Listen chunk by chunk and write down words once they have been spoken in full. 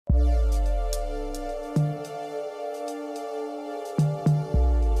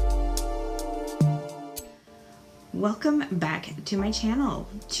Welcome back to my channel.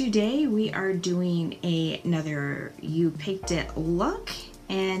 Today we are doing another You Picked It look,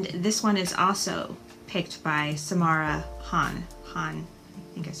 and this one is also picked by Samara Han. I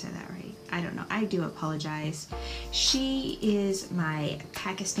think I said that right. I don't know. I do apologize. She is my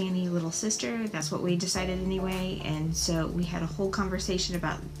Pakistani little sister. That's what we decided anyway, and so we had a whole conversation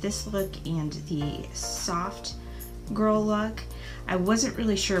about this look and the soft girl look. I wasn't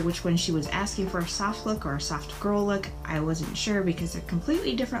really sure which one she was asking for, a soft look or a soft girl look. I wasn't sure because they're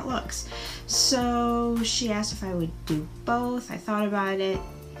completely different looks. So she asked if I would do both. I thought about it.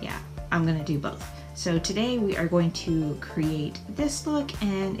 Yeah, I'm gonna do both. So today we are going to create this look,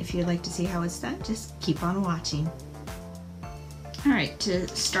 and if you'd like to see how it's done, just keep on watching. Alright, to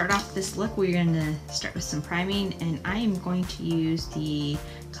start off this look, we're going to start with some priming, and I am going to use the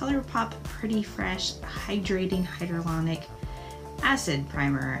ColourPop Pretty Fresh Hydrating Hyaluronic Acid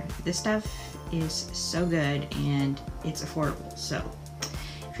Primer. This stuff is so good and it's affordable, so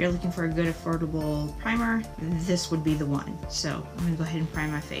if you're looking for a good affordable primer, this would be the one. So I'm going to go ahead and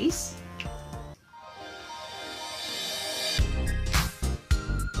prime my face.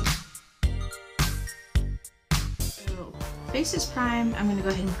 Face is primed. I'm going to go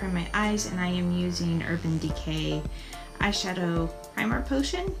ahead and prime my eyes, and I am using Urban Decay Eyeshadow Primer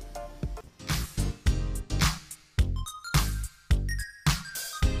Potion.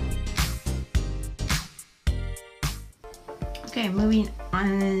 Okay, moving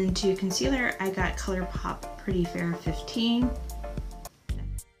on to concealer, I got ColourPop Pretty Fair 15.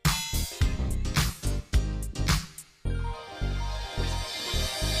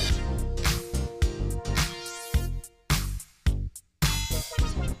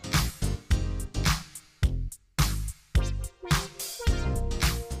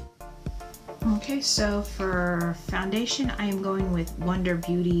 Okay, so for foundation, I am going with Wonder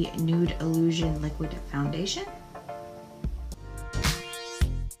Beauty Nude Illusion Liquid Foundation.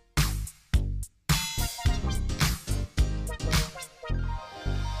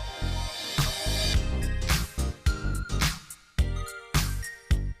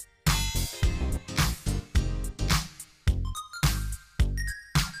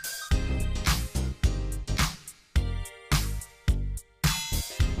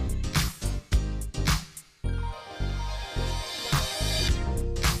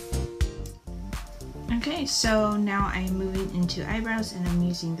 Okay, so now I am moving into eyebrows, and I'm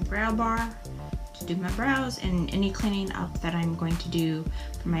using the brow bar to do my brows, and any cleaning up that I'm going to do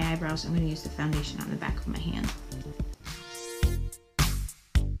for my eyebrows, I'm going to use the foundation on the back of my hand.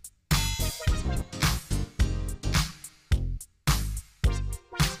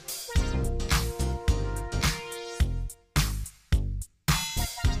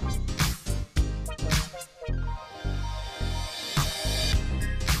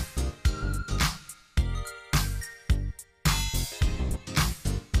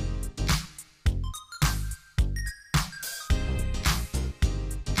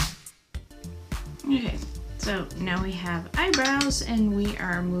 Okay, so now we have eyebrows, and we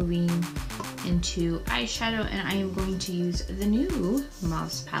are moving into eyeshadow, and I am going to use the new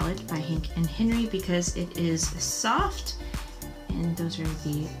Mauves palette by Hank and Henry because it is soft, and those are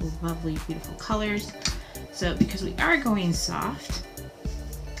the lovely, beautiful colors. So because we are going soft,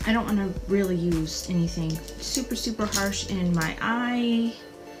 I don't want to really use anything super harsh in my eye.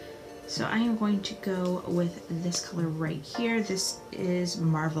 So I am going to go with this color right here. This is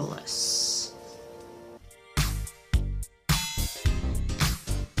Marvelous.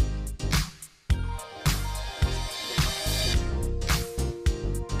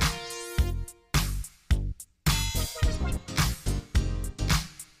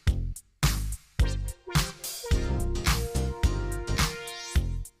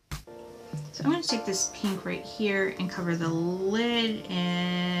 So I'm going to take this pink right here and cover the lid,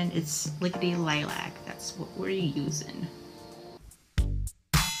 and it's Lickety Lilac. That's what we're using.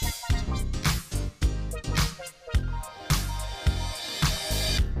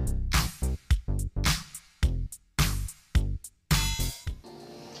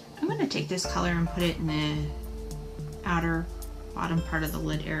 I'm going to take this color and put it in the outer bottom part of the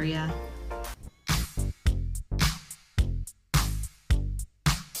lid area.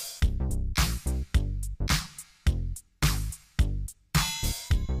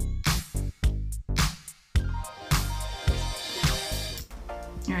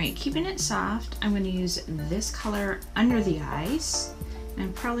 Alright, keeping it soft, I'm going to use this color under the eyes. And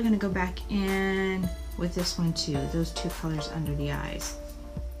I'm probably going to go back in with this one too, those two colors under the eyes.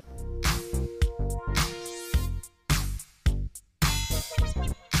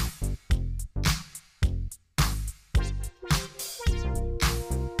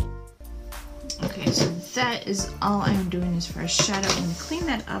 Okay, So that is all I'm doing as far as shadow. I'm going to clean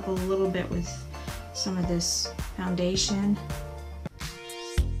that up a little bit with some of this foundation.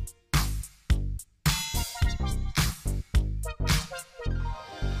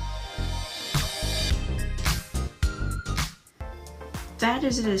 That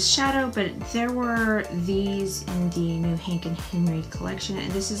is it as shadow, but there were these in the new Hank and Henry collection,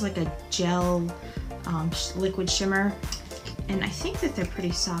 and this is like a gel liquid shimmer, and I think that they're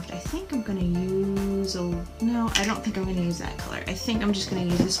pretty soft. I think I'm gonna use no, I don't think I'm gonna use that color. I think I'm just gonna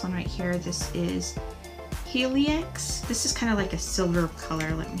use this one right here. This is Helix. This is kind of like a silver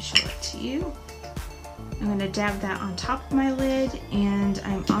color. Let me show it to you. I'm going to dab that on top of my lid, and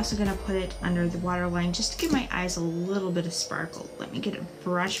I'm also going to put it under the waterline just to give my eyes a little bit of sparkle. Let me get a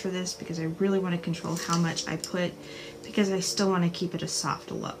brush for this because I really want to control how much I put, because I still want to keep it a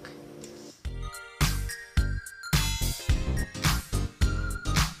soft look.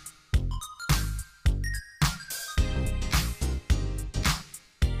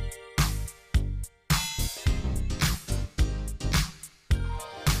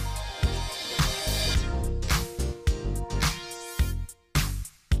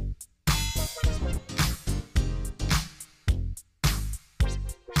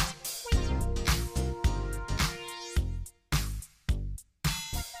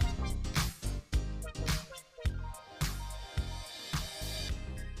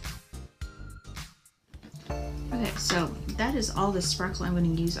 Okay, so that is all the sparkle I'm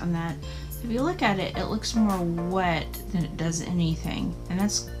going to use on that. If you look at it, it looks more wet than it does anything, and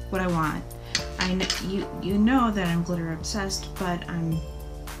that's what I want. You know that I'm glitter obsessed, but I'm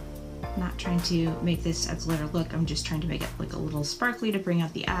not trying to make this a glitter look. I'm just trying to make it look a little sparkly to bring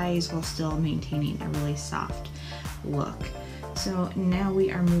out the eyes while still maintaining a really soft look. So now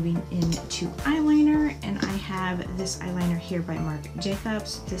we are moving into eyeliner, and I have this eyeliner here by Marc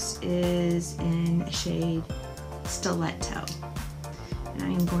Jacobs. This is in shade Stiletto, and I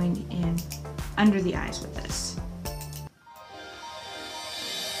am going in under the eyes with this.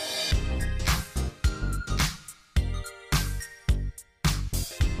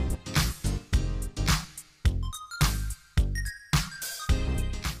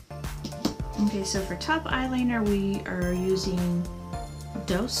 Okay, so for top eyeliner we are using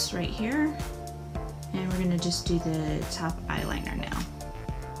Dose right here, and we're going to just do the top eyeliner now.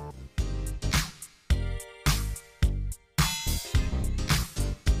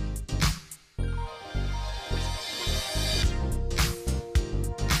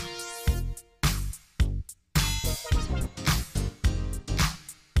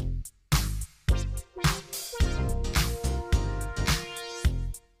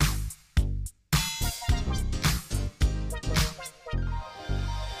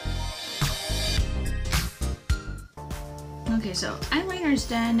 Okay, so eyeliner's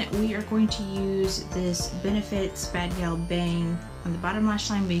done. We are going to use this Benefits Bad Gal Bang on the bottom lash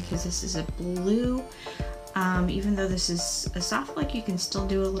line because this is a blue. Even though this is a soft look, you can still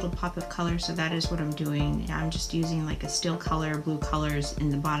do a little pop of color, so that is what I'm doing. I'm just using like a steel color, blue colors in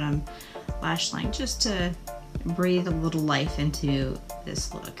the bottom lash line just to breathe a little life into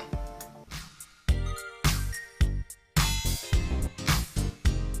this look.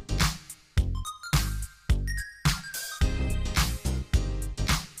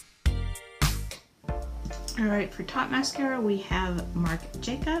 Alright, for top mascara we have Marc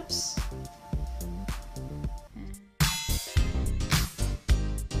Jacobs.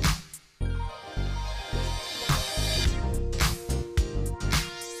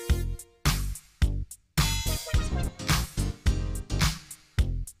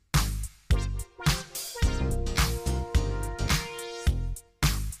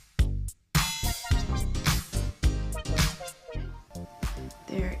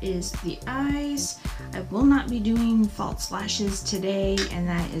 There is the eyes. I will not be doing false lashes today, and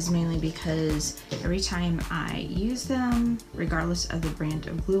that is mainly because every time I use them, regardless of the brand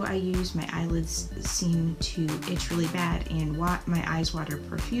of glue I use, my eyelids seem to itch really bad and my eyes water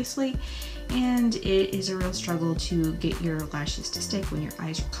profusely, and it is a real struggle to get your lashes to stick when your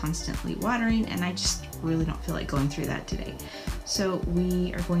eyes are constantly watering, and I just really don't feel like going through that today. So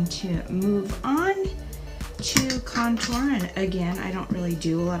we are going to move on to contour, and again, I don't really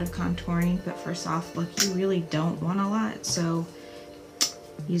do a lot of contouring, but for soft look you really don't want a lot, so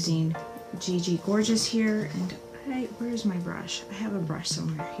using GG Gorgeous here, and where's my brush? I have a brush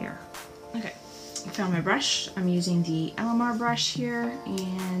somewhere here. Okay, I found my brush. I'm using the Alamar brush here,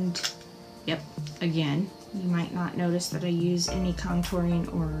 and yep, again, you might not notice that I use any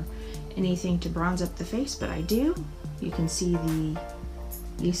contouring or anything to bronze up the face, but I do. You can see the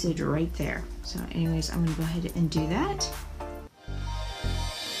usage right there. So anyways, I'm gonna go ahead and do that.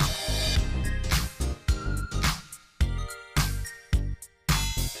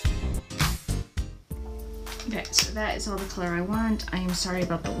 that is all the color I want. I am sorry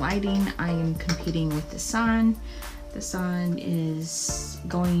about the lighting. I am competing with the sun. The sun is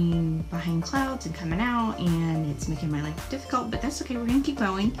going behind clouds and coming out, and it's making my life difficult, but that's okay. We're gonna keep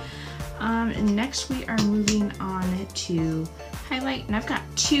going. Next we are moving on to highlight, and I've got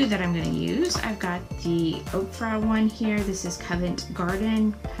two that I'm gonna use. I've got the Oak Frow one here. This is Covent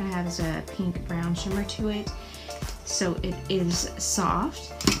Garden. Kind of has a pink brown shimmer to it, so it is soft.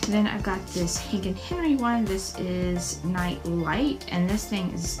 Then I've got this Hank and Henry one. This is Night Light, and this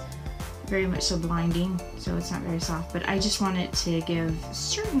thing is very much so blinding, so it's not very soft, but I just want it to give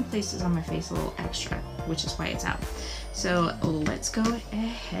certain places on my face a little extra, which is why it's out. So let's go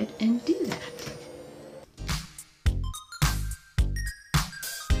ahead and do that.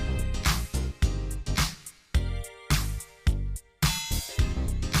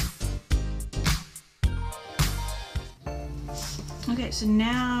 Okay, so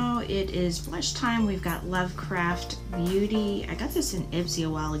now it is blush time. We've got Lovecraft Beauty. I got this in Ipsy a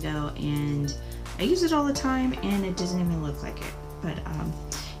while ago, and I use it all the time, and it doesn't even look like it. But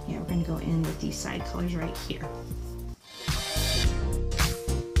yeah, we're gonna go in with these side colors right here.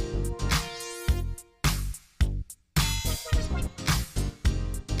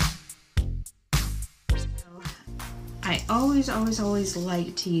 I always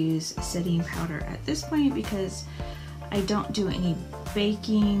like to use setting powder at this point because I don't do any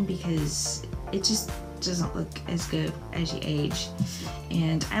baking because it just doesn't look as good as you age,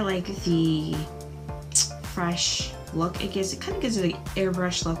 and I like the fresh look it gives. It kind of gives it an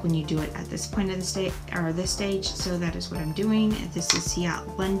airbrush look when you do it at this point of the stage, or this stage. So that is what I'm doing. This is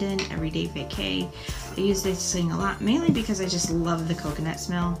Seattle London Everyday Vacay. I use this thing a lot, mainly because I just love the coconut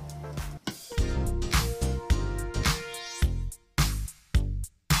smell.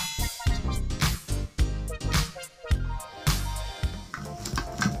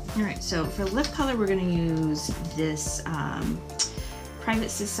 Alright, so for lip color, we're going to use this Private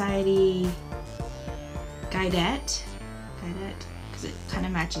Society Guidette, because it kind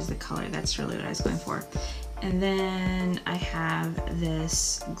of matches the color. That's really what I was going for. And then I have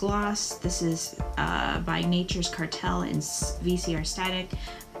this gloss. This is by Nature's Cartel in VCR Static.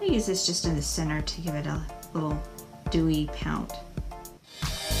 I'm going to use this just in the center to give it a little dewy pout.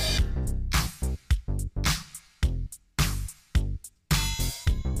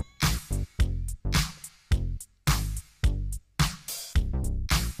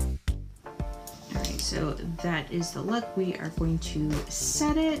 So that is the look. We are going to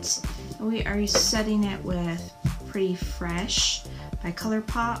set it. We are setting it with Pretty Fresh by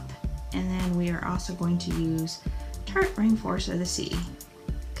ColourPop, and then we are also going to use Tarte Rainforest of the Sea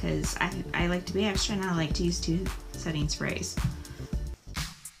because I like to be extra and I like to use 2 setting sprays.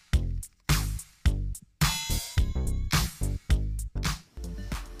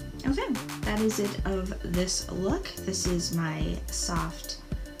 Okay, that is it of this look. This is my soft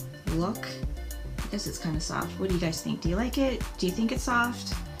look. I guess it's kind of soft. What do you guys think? Do you like it? Do you think it's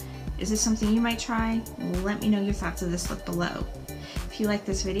soft? Is this something you might try? Let me know your thoughts of this look below. If you like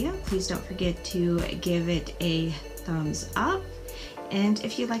this video, please don't forget to give it a thumbs up. And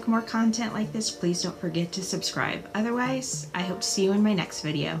if you like more content like this, please don't forget to subscribe. Otherwise, I hope to see you in my next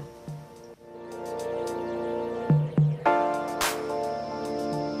video.